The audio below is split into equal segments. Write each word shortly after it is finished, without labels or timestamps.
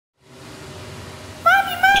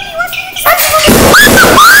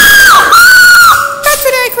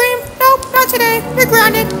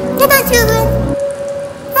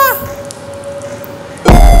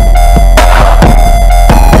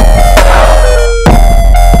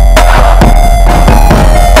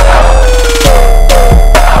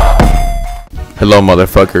Hello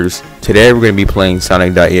motherfuckers. Today we're gonna be playing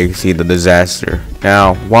Sonic.exe the disaster.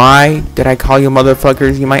 Now, why did I call you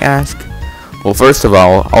motherfuckers, you might ask? Well, first of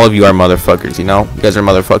all of you are motherfuckers, you know? You guys are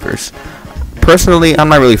motherfuckers. Personally, I'm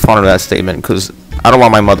not really fond of that statement because I don't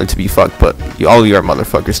want my mother to be fucked, but all of you are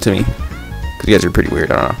motherfuckers to me. Because you guys are pretty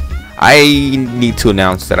weird, I don't know. I need to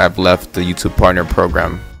announce that I've left the YouTube Partner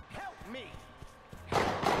Program.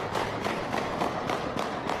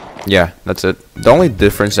 Yeah, that's it. The only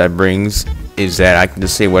difference that brings is that I can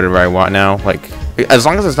just say whatever I want now. Like, as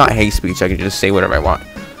long as it's not hate speech, I can just say whatever I want.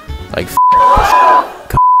 Like,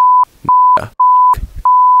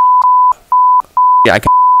 yeah, I can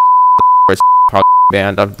probably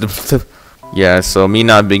banned. Yeah, so me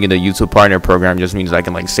not being in the YouTube Partner Program just means I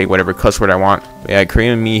can like say whatever cuss word I want. Yeah,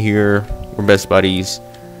 Cream and me here, we're best buddies.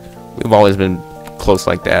 We've always been close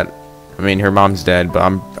like that. I mean, her mom's dead, but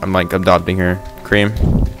I'm like adopting her. Cream,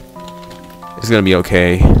 it's gonna be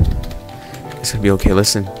okay. It's gonna be okay.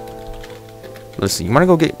 Listen, you wanna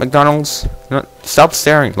go get McDonald's? No, stop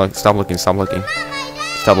staring. Look, stop looking. Stop looking.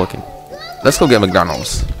 Stop looking. Let's go get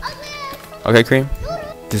McDonald's. Okay, Cream.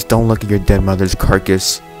 Just don't look at your dead mother's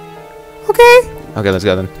carcass. Okay. Okay, let's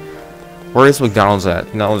go then. Where is McDonald's at?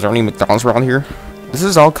 You know, is there any McDonald's around here? This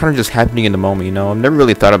is all kind of just happening in the moment. You know, I've never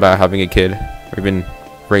really thought about having a kid or even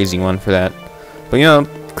raising one for that. But you know,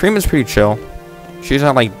 Cream is pretty chill. She's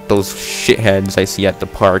not like those shitheads I see at the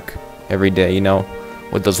park every day, you know,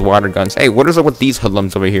 with those water guns. Hey, what is up with these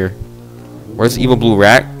hoodlums over here? Where's the evil blue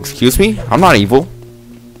rat? Excuse me? I'm not evil.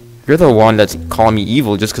 You're the one that's calling me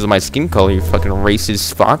evil just because of my skin color, you fucking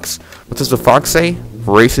racist fox. What does the fox say?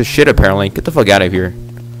 Racist shit, apparently. Get the fuck out of here.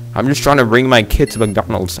 I'm just trying to bring my kid to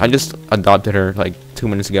McDonald's. I just adopted her like 2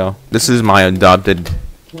 minutes ago. This is my adopted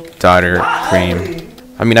daughter, Cream.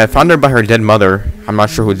 I mean, I found her by her dead mother. I'm not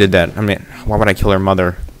sure who did that. I mean, why would I kill her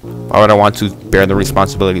mother? Why would I want to bear the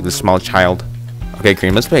responsibility of the small child? Okay,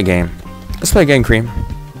 Cream, let's play a game. Let's play a game, Cream. Hey,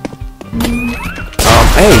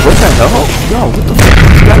 what the hell? Yo, what the fuck is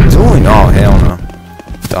this guy doing? Oh, hell no.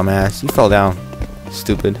 Dumbass, you fell down.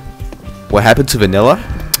 Stupid. What happened to Vanilla?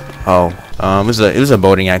 Oh, it was a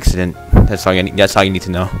boating accident. That's all you need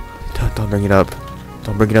to know. Don't bring it up.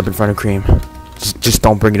 Don't bring it up in front of Cream. Just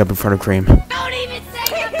don't bring it up in front of Cream. Don't even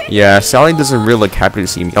say it. Yeah, Sally doesn't really look happy to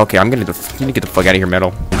see me. Okay, you need to get the fuck out of here,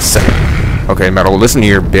 Metal. Okay, Metal, listen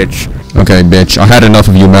here, bitch. Okay, bitch, I had enough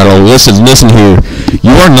of you, Metal. Listen here.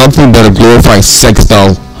 You are nothing but a glorified sex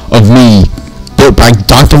doll of me, built by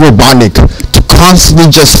Dr. Robotnik to constantly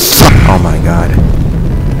just fuck. Oh my god.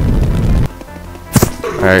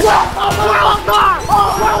 Alright.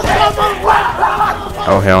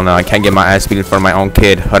 Oh hell no, I can't get my ass beat in front of my own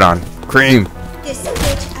kid. Hold on. Cream!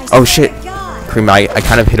 Oh shit. Cream, I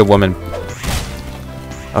kind of hit a woman.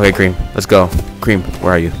 Okay, Cream, let's go. Cream,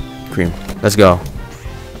 where are you? Cream, let's go.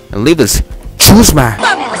 And leave this chusma.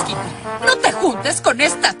 No te juntes con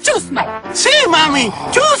esta chusma. Sí, mami.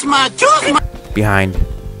 Chusma. Behind.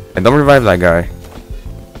 And don't revive that guy.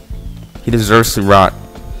 He deserves to rot.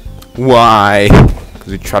 Why?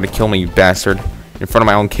 Because he tried to kill me, you bastard. In front of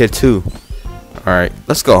my own kid, too. Alright,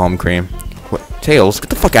 let's go home, Cream. What? Tails, get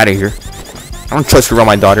the fuck out of here. I don't trust you around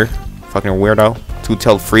my daughter. Fucking weirdo.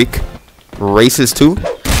 Two-tailed freak. Racist, too.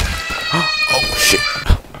 Oh, shit.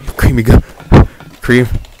 Creamy good. Cream.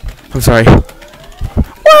 I'm sorry.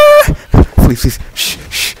 Please.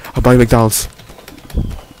 Shh. I'll buy you McDonald's.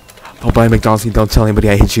 I'll buy you McDonald's and don't tell anybody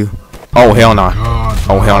I hit you. Oh, hell no.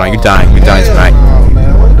 Oh, hell no. You're dying. You're dying tonight.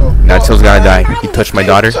 Now Tails gotta die. He touched my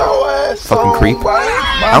daughter. Fucking creep.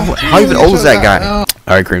 How even old is that guy?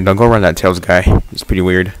 Alright, Cream. Don't go around that Tails guy. He's pretty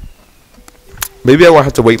weird. Maybe I won't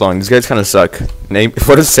have to wait long. These guys kind of suck.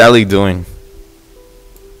 What is Sally doing?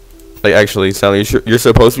 Like, actually, Sally, you're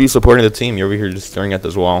supposed to be supporting the team. You're over here just staring at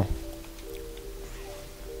this wall.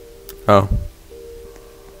 Oh.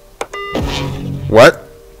 What?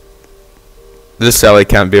 This Sally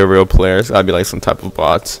can't be a real player. It's gotta be like some type of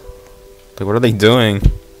bots. Like, what are they doing?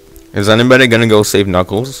 Is anybody gonna go save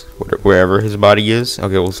Knuckles? Wherever his body is?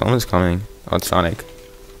 Okay, well, someone's coming. Oh, it's Sonic.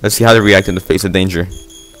 Let's see how they react in the face of danger.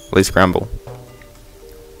 Let's scramble.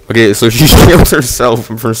 Okay, so she kills herself,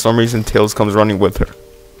 and for some reason, Tails comes running with her.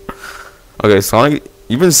 Okay, Sonic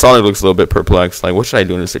looks a little bit perplexed. Like, what should I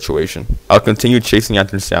do in this situation? I'll continue chasing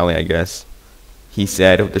after Sally, I guess. He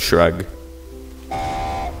said with a shrug.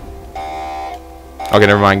 Okay,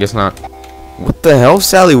 never mind, guess not. What the hell,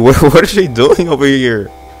 Sally? What is she doing over here?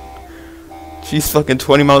 She's fucking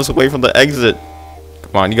 20 miles away from the exit.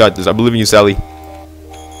 Come on, you got this. I believe in you, Sally.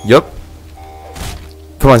 Yup.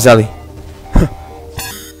 Come on, Sally.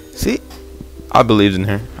 See? I believed in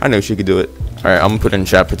her. I knew she could do it. Alright, I'm gonna put in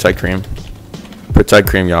chat, protect Cream. Protect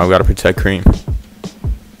Cream, y'all. We gotta protect Cream.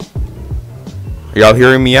 Are y'all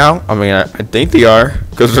hearing me out? I mean, I think they are,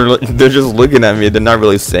 because they're just looking at me. They're not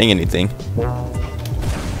really saying anything.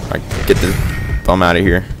 Alright, get this bum out of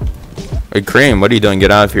here. Hey, Cream, what are you doing?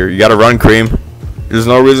 Get out of here. You gotta run, Cream. There's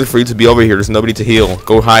no reason for you to be over here. There's nobody to heal.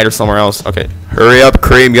 Go hide or somewhere else. Okay. Hurry up,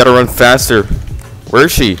 Cream. You gotta run faster. Where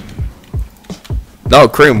is she? No,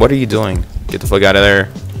 Cream, what are you doing? Get the fuck out of there.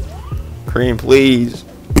 Cream, please.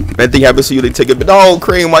 If anything happens to you, they take it. But no,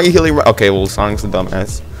 Cream, why are you healing? Okay, well, Sonic's a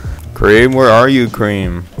dumbass. Cream, where are you,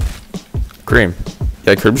 Cream? Cream.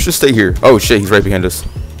 Yeah, Cream should stay here. Oh, shit, he's right behind us.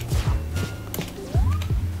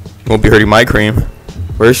 Won't be hurting my Cream.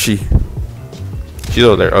 Where is she? She's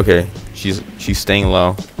over there. Okay. She's staying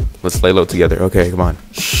low. Let's lay low together. Okay, come on.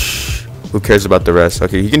 Shh. Who cares about the rest?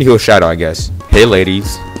 Okay, you can heal Shadow, I guess. Hey,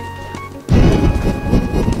 ladies.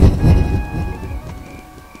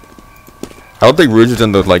 I don't think Rouge is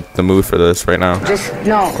in the mood for this right now. Just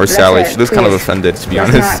no. Or Sally. She looks kind of offended, to be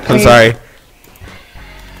honest. I'm sorry.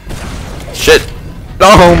 Shit.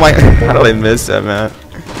 Oh my. How did I miss that, man?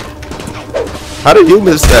 How did you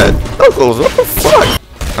miss that? Knuckles, what the fuck?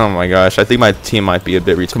 Oh my gosh. I think my team might be a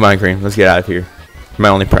bit Come on, Cream. Let's get out of here. My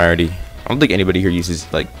only priority. I don't think anybody here uses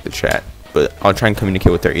the chat, but I'll try and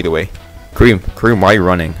communicate with her either way. Cream, why are you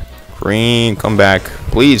running? Cream, come back.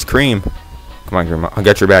 Please, Cream. Come on, Cream. I'll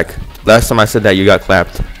get your back. Last time I said that, you got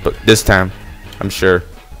clapped. But this time, I'm sure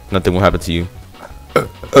nothing will happen to you.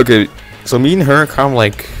 Okay, so me and her are kind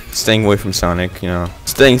of staying away from Sonic, you know.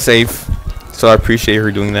 Staying safe. So I appreciate her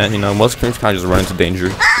doing that, you know. Most creams kind of just run into danger.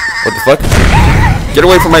 What the fuck? Get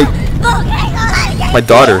away from my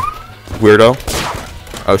daughter, weirdo.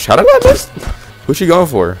 Oh, shout out about this? Who's she going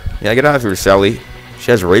for? Yeah, get out of here, Sally. She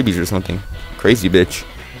has rabies or something. Crazy bitch.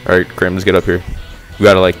 Alright, Cream, let's get up here. We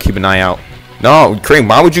gotta keep an eye out. No, Cream,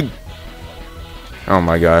 why would you? Oh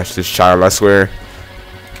my gosh, this child, I swear.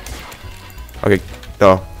 Okay,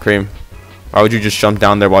 oh, Cream. Why would you just jump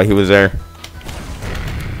down there while he was there?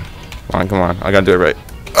 Come on, I gotta do it right.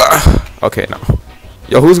 Okay, no.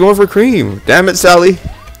 Yo, who's going for Cream? Damn it, Sally.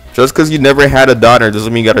 Just because you never had a daughter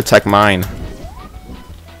doesn't mean you gotta attack mine.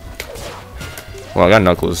 Well, I got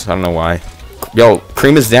Knuckles. I don't know why. Yo,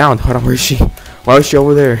 Cream is down. Hold on, where is she? Why is she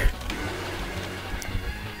over there?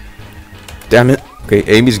 Damn it. Okay,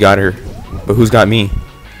 Amy's got her. But who's got me?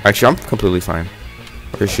 Actually, I'm completely fine.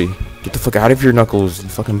 Where is she? Get the fuck out of here, Knuckles. You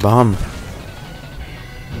fucking bum.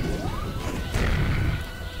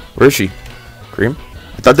 Where is she? Cream?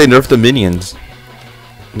 I thought they nerfed the minions.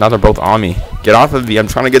 Now they're both on me. Get off of me. I'm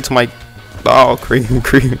trying to get to my... Oh, Cream.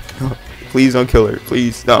 No. Please don't kill her.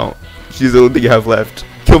 Please, no. She's the only thing you have left.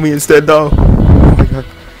 Kill me instead, no. Oh my god.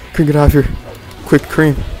 Cream, get out of here. Quick,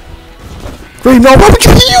 Cream. Cream, no, why would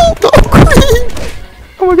you heal? No, Cream.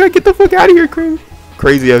 Oh my god, get the fuck out of here, Cream.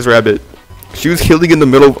 Crazy ass rabbit. She was healing in the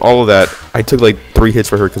middle of all of that. I took 3 hits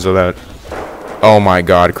for her because of that. Oh my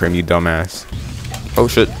god, Cream, you dumbass. Oh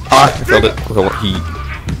shit. Ah, I failed it.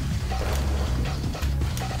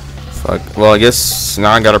 Fuck. Well, I guess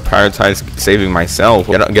now I gotta prioritize saving myself.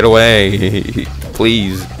 Get away.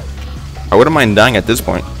 Please. I wouldn't mind dying at this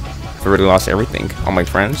point. If I already lost everything. All my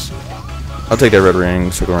friends. I'll take that red ring.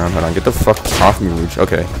 Circle around. Hold on. Get the fuck off me, Rouge.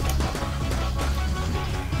 Okay.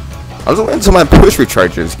 I was waiting until my push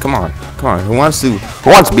recharges. Come on. Who wants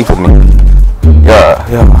beef with me? Yeah.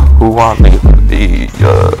 Who wants beef with me?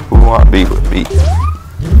 Who wants beef with me?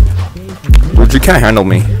 Rouge, you can't handle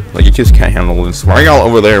me. You just can't handle this. Why are y'all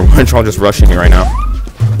over there? Why aren't y'all just rushing me right now?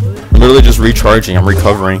 I'm literally just recharging. I'm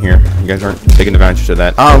recovering here. You guys aren't taking advantage of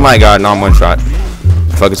that. Oh my god, no, I'm one shot.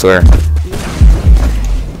 Fucking swear.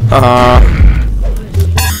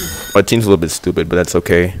 My team's a little bit stupid, but that's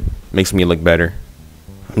okay. Makes me look better.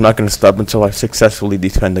 I'm not gonna stop until I successfully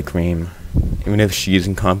defend the Cream. Even if she is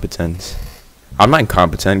incompetent. I'm not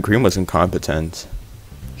incompetent. Cream was incompetent.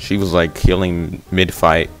 She was healing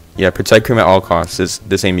mid-fight. Yeah, protect Cream at all costs.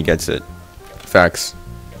 This Amy gets it. Facts.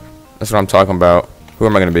 That's what I'm talking about. Who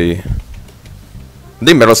am I gonna be? I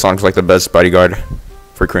think Metal Sonic's the best bodyguard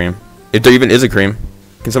for Cream. If there even is a Cream.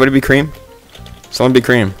 Can somebody be Cream? Someone be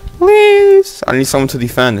Cream. Please. I need someone to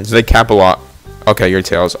defend. It's cap a lot. Okay, your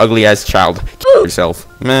Tails. Ugly ass child. Kill yourself.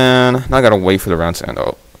 Man, now I gotta wait for the round to end.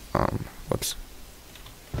 Oh, whoops.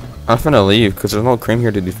 I'm finna leave because there's no Cream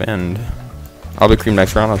here to defend. I'll be Cream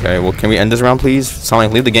next round. Okay, well, can we end this round, please?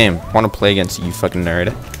 Sonic, leave the game. I want to play against you, fucking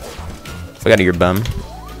nerd. Fuck out of your bum.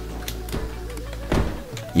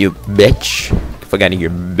 You bitch. Fuck out of your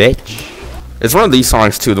bitch. It's one of these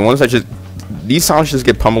songs too. The ones that these songs just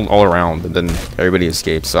get pummeled all around and then everybody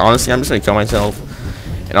escapes. So honestly, I'm just gonna kill myself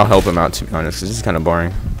and I'll help him out, to be honest, because this is kind of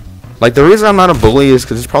boring. The reason I'm not a bully is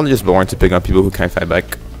because it's probably just boring to pick up people who can't fight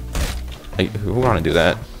back. Who want to do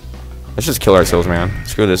that? Let's just kill ourselves, man.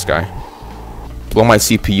 Screw this guy. Blow my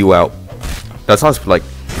CPU out. That sounds like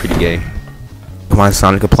pretty gay. Come on,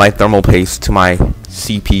 Sonic, apply thermal paste to my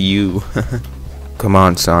CPU. Come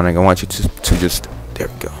on, Sonic, I want you to just, there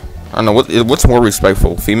we go. I don't know, what's more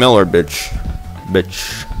respectful, female or bitch?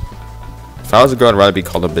 Bitch. If I was a girl, I'd rather be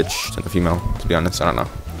called a bitch than a female, to be honest. I don't know.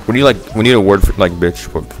 What do you like? We need a word for like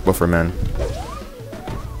bitch, but for men.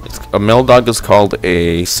 A male dog is called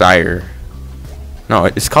a sire. No,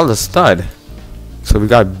 it's called a stud. So we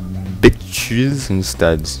got bitches and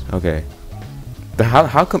studs. Okay. But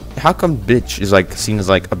how come bitch is like seen as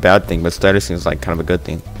like a bad thing, but stud is seen as like kind of a good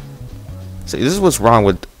thing? So this is what's wrong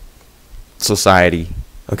with society.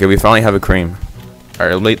 Okay, we finally have a cream. All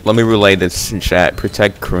right, let me relay this in chat.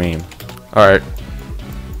 Protect cream. All right.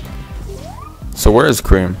 So where is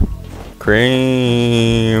cream?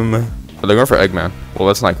 Cream. Oh, they're going for Eggman. Well,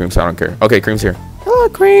 that's not cream, so I don't care. Okay, cream's here. Hello,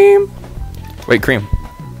 cream. Wait, cream.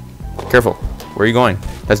 Careful. Where are you going?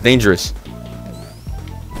 That's dangerous.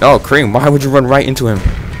 Oh, cream. Why would you run right into him?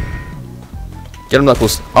 Get him,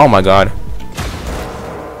 Knuckles. Oh my god.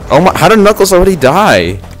 Oh my. How did Knuckles already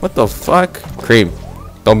die? What the fuck? Cream.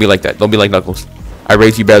 Don't be like that. Don't be like Knuckles. I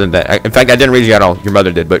raised you better than that. In fact, I didn't raise you at all. Your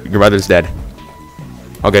mother did, but your mother's dead.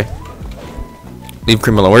 Okay. Leave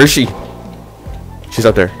Cream alone. Where is she? She's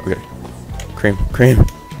up there. Okay. Cream.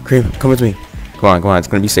 Come with me. Come on. It's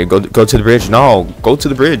gonna be safe. Go to the bridge. No. Go to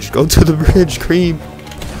the bridge. Go to the bridge. Cream.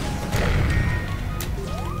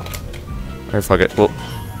 Alright, fuck it. Well,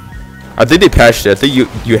 I think they patched it. I think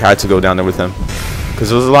you had to go down there with him.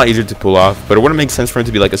 Because it was a lot easier to pull off. But it wouldn't make sense for him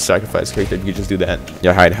to be like a sacrifice character if you could just do that.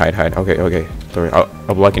 Yeah, hide. Okay. Sorry,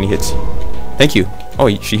 I'll block any hits. Thank you. Oh,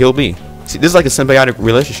 she healed me. See, this is like a symbiotic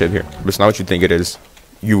relationship here. But it's not what you think it is.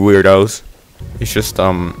 You weirdos. It's just,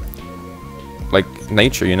 like,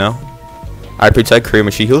 nature, you know? I protect Cream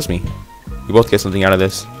and she heals me. We both get something out of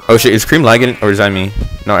this. Oh shit, is Cream lagging? Or is that me?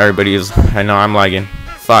 No, everybody is. I know, I'm lagging.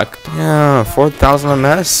 Fuck. Yeah, 4,000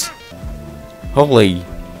 MS. Holy.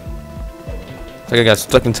 It's like I got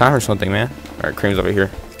stuck in time or something, man. Alright, Cream's over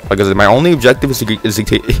here. Like I said, my only objective is to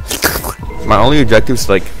my only objective is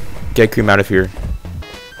to, like, get Cream out of here.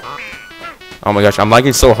 Oh my gosh, I'm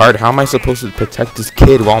lagging so hard. How am I supposed to protect this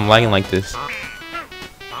kid while I'm lagging like this?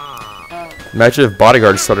 Imagine if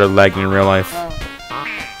bodyguards started lagging in real life.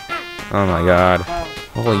 Oh my god.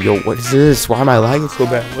 Holy yo, what is this? Why am I lagging so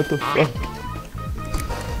bad? What the fuck?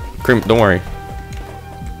 Cream, don't worry.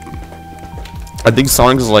 I think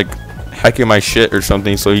Sonic's like hacking my shit or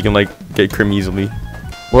something so you can like get Cream easily.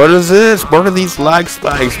 What is this? What are these lag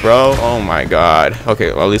spikes, bro? Oh my god.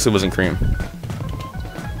 Okay, well at least it wasn't Cream.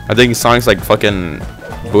 I think Sonic's like fucking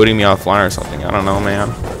booting me offline or something. I don't know,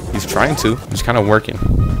 man. He's trying to. He's kind of working.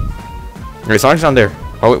 Okay, Sonic's down there.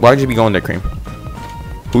 Why would you be going there, Cream?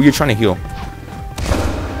 Who are you trying to heal?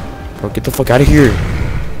 Bro, get the fuck out of here.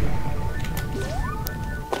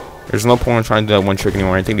 There's no point in trying to do that one trick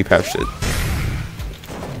anymore. I think they patched it.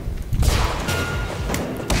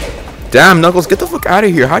 Damn, Knuckles, get the fuck out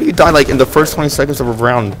of here. How do you die like in the first 20 seconds of a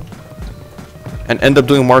round and end up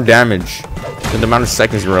doing more damage than the amount of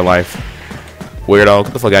seconds in real life? Weirdo,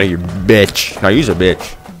 get the fuck out of here, bitch. No, you're a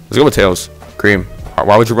bitch. Let's go with Tails. Cream,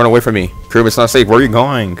 why would you run away from me? Cream, it's not safe. Where are you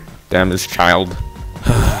going? Damn, this child.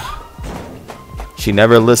 She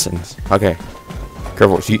never listens. Okay.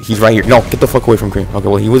 Careful, he's right here. No, get the fuck away from Cream. Okay,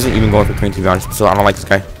 well, he wasn't even going for Cream, to be honest. So I don't like this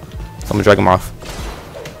guy. So I'm gonna drag him off.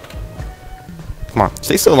 Come on,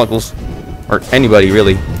 stay still, Knuckles. Or anybody,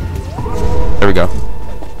 really. There we go.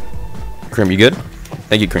 Cream, you good?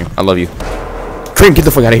 Thank you, Cream. I love you. Cream, get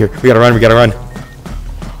the fuck out of here. We gotta run.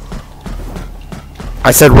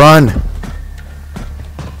 I said run.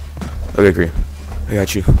 Okay, Cream. I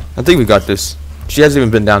got you. I think we got this. She hasn't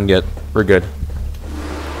even been down yet. We're good.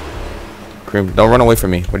 Cream, don't run away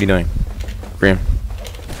from me. What are you doing? Cream.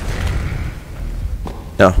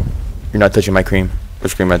 No. You're not touching my Cream.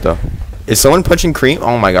 Where's Cream at, though? Is someone punching Cream?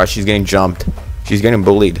 Oh my gosh, she's getting jumped. She's getting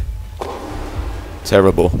bullied.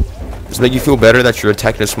 Terrible. Does it make you feel better that you're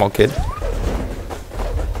attacking a small kid?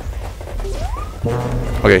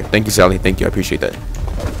 Okay, thank you, Sally. Thank you, I appreciate that.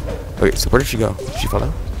 Okay, so where did she go? Did she fall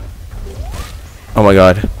out? Oh my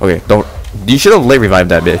god. Okay, don't. You should have late revived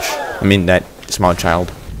that bitch. I mean, that small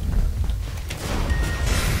child.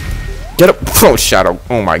 Get up. Oh, Shadow.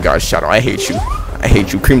 Oh my gosh, Shadow. I hate you. I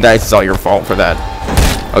hate you. Cream Dice is all your fault for that.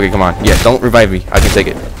 Okay, come on. Yeah, don't revive me. I can take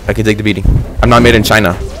it. I can take the beating. I'm not made in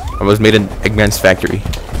China. I was made in Eggman's factory.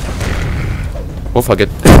 Well, fuck it.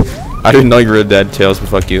 I didn't know you were dead, Tails, but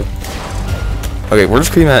fuck you. Okay, where's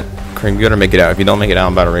Cream at? Cream, you gotta make it out. If you don't make it out,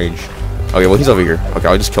 I'm about to rage. Okay, well, he's over here. Okay,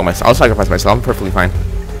 I'll just kill myself. I'll sacrifice myself. I'm perfectly fine.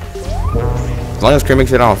 As long as Cream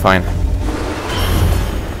makes it out, I'm fine.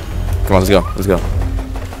 Come on, let's go. Let's go.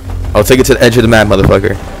 I'll take it to the edge of the map,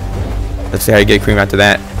 motherfucker. Let's see how you get Cream after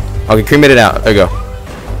that. Okay, Cream made it out. There you go.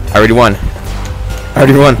 I already won.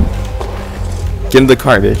 Get in the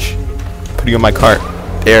car, bitch. Put you in my cart.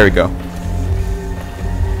 There we go.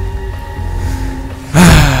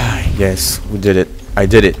 Yes, we did it. I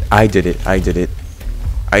did it.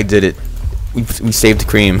 We saved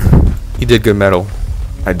Cream. You did good, Metal.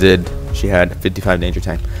 I did. She had 55 danger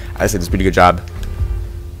time. I say this pretty good job.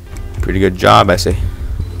 Pretty good job, I say.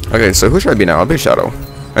 Okay, so who should I be now? I'll be Shadow.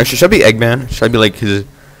 Actually, should I be Eggman? Should I be like his?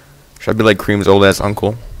 Should I be like Cream's old ass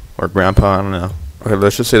uncle or grandpa? I don't know. Okay,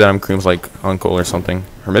 let's just say that I'm Cream's like uncle or something,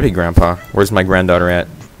 or maybe grandpa. Where's my granddaughter at?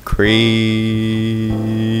 Cream.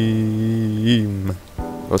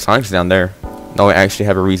 Well, Sonic's down there. No, I actually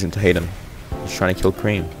have a reason to hate him. He's trying to kill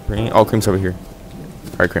Cream. Oh, Cream's over here.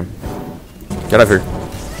 Alright, Cream. Get out of here.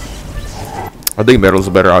 I think Metal's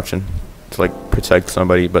a better option to like protect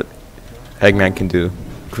somebody, but Eggman can do.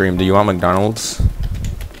 Cream, do you want McDonald's?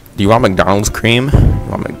 Do you want McDonald's, Cream? You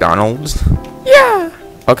want McDonald's? Yeah.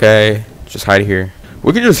 Okay, just hide here.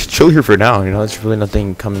 We can just chill here for now. You know, there's really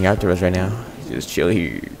nothing coming after us right now. Just chill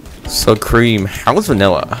here. So, Cream, how's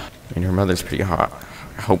Vanilla? I mean, her mother's pretty hot.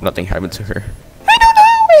 I hope nothing happened to her. I don't know.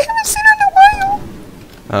 I haven't seen her in a while.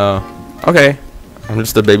 Oh, okay. I'm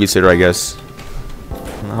just a babysitter, I guess.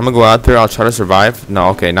 I'm gonna go out there. I'll try to survive. No,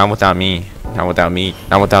 okay, not without me. Not without me.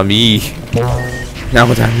 Not without me. Not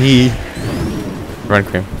without me. Run,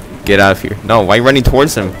 Cream. Get out of here. No, why are you running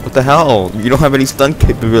towards him? What the hell? You don't have any stun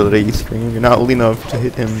capabilities, Cream. You're not old enough to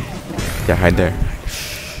hit him. Yeah, hide there.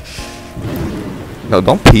 No,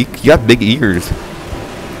 don't peek. You have big ears.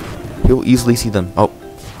 He'll easily see them. Oh.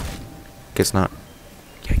 Guess not.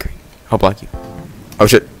 Yeah, Cream. I'll block you. Oh,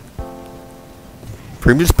 shit.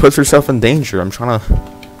 Cream just puts herself in danger. I'm trying to...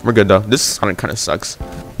 We're good, though. This Sonic kind of sucks.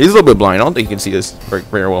 He's a little bit blind. I don't think he can see us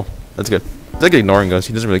very well. That's good. He's like ignoring us.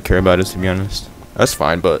 He doesn't really care about us, to be honest. That's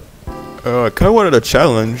fine, but... I kind of wanted a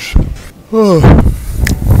challenge. I'm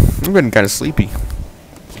getting kind of sleepy.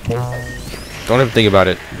 Don't even think about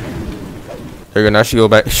it. There you go. Now she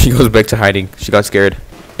goes back to hiding. She got scared.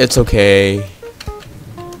 It's okay.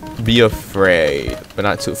 Be afraid, but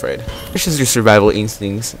not too afraid. It's just your survival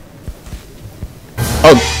instincts.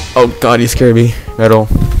 Oh God, you scared me. Metal.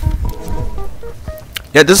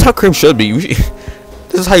 Yeah, this is how Cream should be.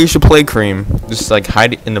 This is how you should play Cream. Just like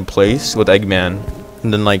hide in a place with Eggman,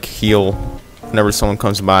 and then like heal whenever someone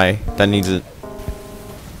comes by that needs it.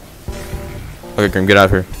 Okay, Cream, get out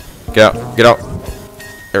of here. Get out. Get out.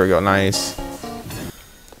 There we go. Nice.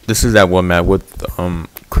 This is that one map with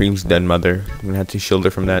Cream's dead mother. I'm gonna have to shield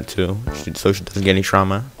her from that too, so she doesn't get any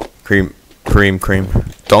trauma. Cream.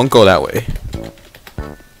 Don't go that way.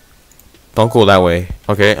 Don't go that way.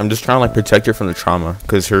 Okay, I'm just trying to like protect her from the trauma,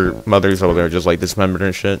 cause her mother's over there just like dismembered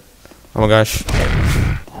and shit. Oh my gosh.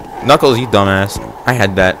 Knuckles, you dumbass. I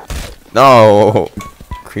had that. No.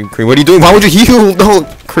 Cream. What are you doing? Why would you heal? No,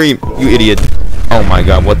 Cream, you idiot. Oh my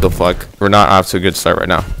God, what the fuck? We're not off to a good start right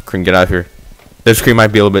now. Cream, get out of here. This Cream might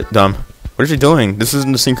be a little bit dumb. What is she doing? This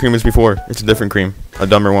isn't the same Cream as before. It's a different Cream. A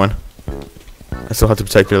dumber one. I still have to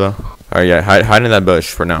protect her though. Alright, yeah, hide in that bush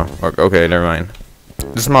for now. Okay, never mind.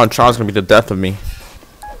 This amount of trial is gonna be the death of me.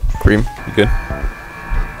 Cream, you good?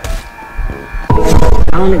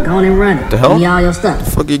 Go on and run it. The hell? Give me all your stuff.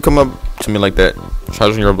 The fuck you come up to me like that?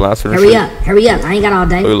 Charging your blaster and Hurry shit? Hurry up. I ain't got all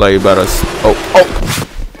day. Look like you about us. Oh.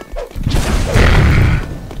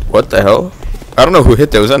 What the hell? I don't know who hit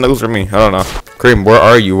that. Was that Knuckles or me? I don't know. Cream, where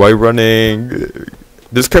are you? Why are you running?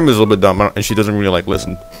 This Cream is a little bit dumb, and she doesn't really like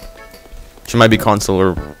listen. She might be console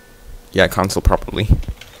or... Yeah, console properly.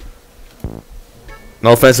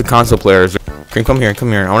 No offense to console players. Cream, come here.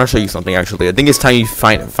 I want to show you something, actually. I think it's time you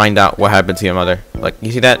find out what happened to your mother. Like,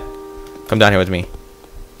 you see that? Come down here with me.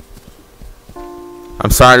 I'm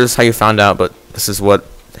sorry this is how you found out, but this is what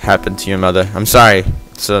happened to your mother. I'm sorry.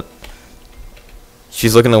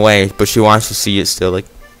 She's looking away, but she wants to see it still. Like,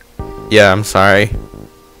 yeah, I'm sorry.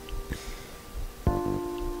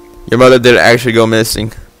 Your mother did actually go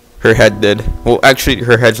missing. Her head did. Well, actually,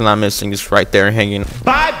 her head's not missing. It's right there hanging.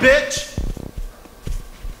 Bye, bitch.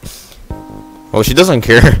 Well, she doesn't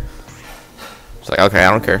care. She's like, okay, I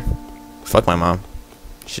don't care. Fuck my mom.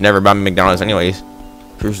 She never bought me McDonald's anyways.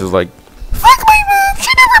 She was just like, fuck my mom. She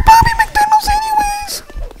never bought me McDonald's anyways.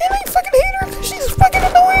 And I fucking hate her because she's fucking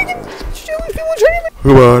annoying and she always people trying to...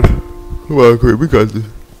 Come on, Cream, we got this.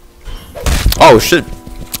 Oh, shit.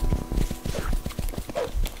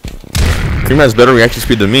 Cream has better reaction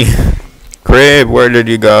speed than me. Crib, where did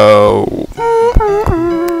you go?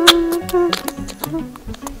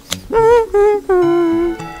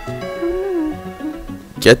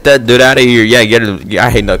 Get that dude out of here. Yeah, get it. Yeah,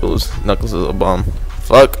 I hate Knuckles. Knuckles is a bum.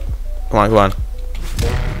 Fuck. Come on, come on.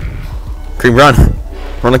 Cream, run.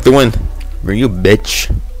 Run like the wind. Cream, you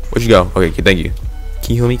bitch. Where'd you go? Okay, thank you.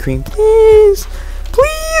 Can you heal me, Cream? Please.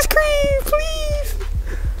 Please, Cream, please.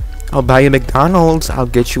 I'll buy you McDonald's. I'll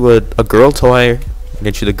get you a girl toy. I'll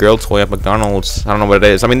get you the girl toy at McDonald's. I don't know what it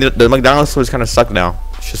is. I mean, the McDonald's toys kind of suck now.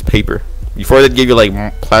 It's just paper. Before they'd give you like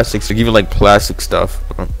plastics, they give you like plastic stuff.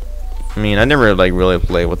 I mean, I never like really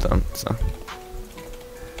play with them. So,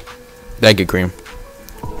 thank you, Cream.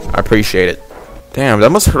 I appreciate it. Damn, that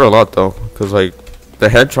must hurt a lot though, cause like the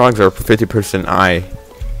hedgehogs are 50% eye.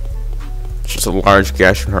 It's just a large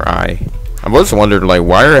gash in her eye. I've always wondered like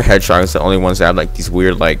why are hedgehogs the only ones that have like these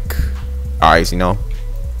weird like eyes, you know?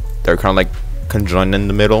 They're kind of like conjoined in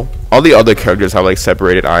the middle. All the other characters have like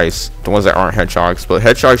separated eyes, the ones that aren't hedgehogs, but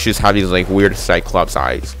hedgehogs just have these like weird cyclops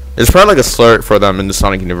eyes. It's probably like a slur for them in the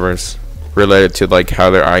Sonic universe, related to like how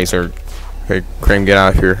their eyes are. Hey, Cream, get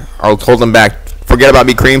out of here. I'll hold them back. Forget about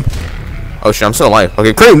me, Cream. Oh shit, I'm still alive.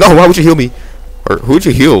 Okay, Cream, no, why would you heal me? Or who would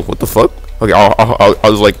you heal? What the fuck? Okay, I'll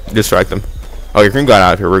just like distract them. Okay, Cream got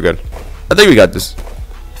out of here. We're good. I think we got this.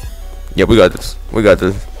 Yeah, we got this. We got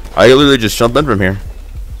this. I literally just jumped in from here.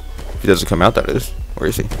 If he doesn't come out, that is. Where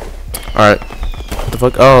is he? Alright. What the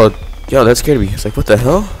fuck? Oh, yo, that scared me. It's like, what the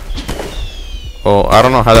hell? Oh, I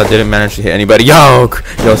don't know how that didn't manage to hit anybody. Yo,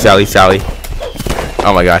 Sally.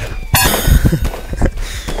 Oh my god.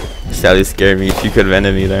 Sally scared me. She could have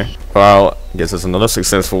ended me there. Well, I guess it's another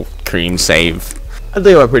successful Cream save. I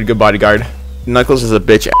think I'm a pretty good bodyguard. Knuckles is a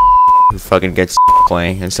bitch who fucking gets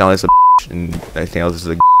playing, and Sally's a bitch, and everything else is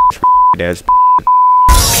a ass.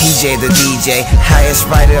 PJ the DJ, highest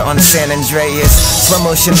rider on San Andreas. Slow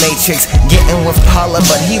motion matrix, getting with Paula,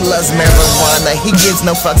 but he loves marijuana. He gives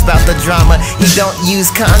no fucks about the drama. He don't use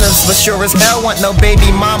condoms, but sure as hell want no baby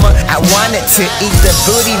mama. I wanted to eat the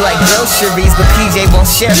booty like groceries, but PJ won't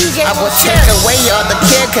share. I will take away all the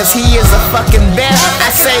care, cause he is a fucking bear. I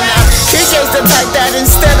say now, PJ's the type that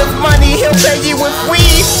instead of money, he'll pay you with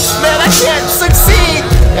weed. Man, I can't succeed.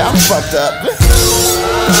 I'm fucked up.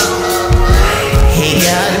 He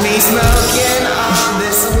got me smoking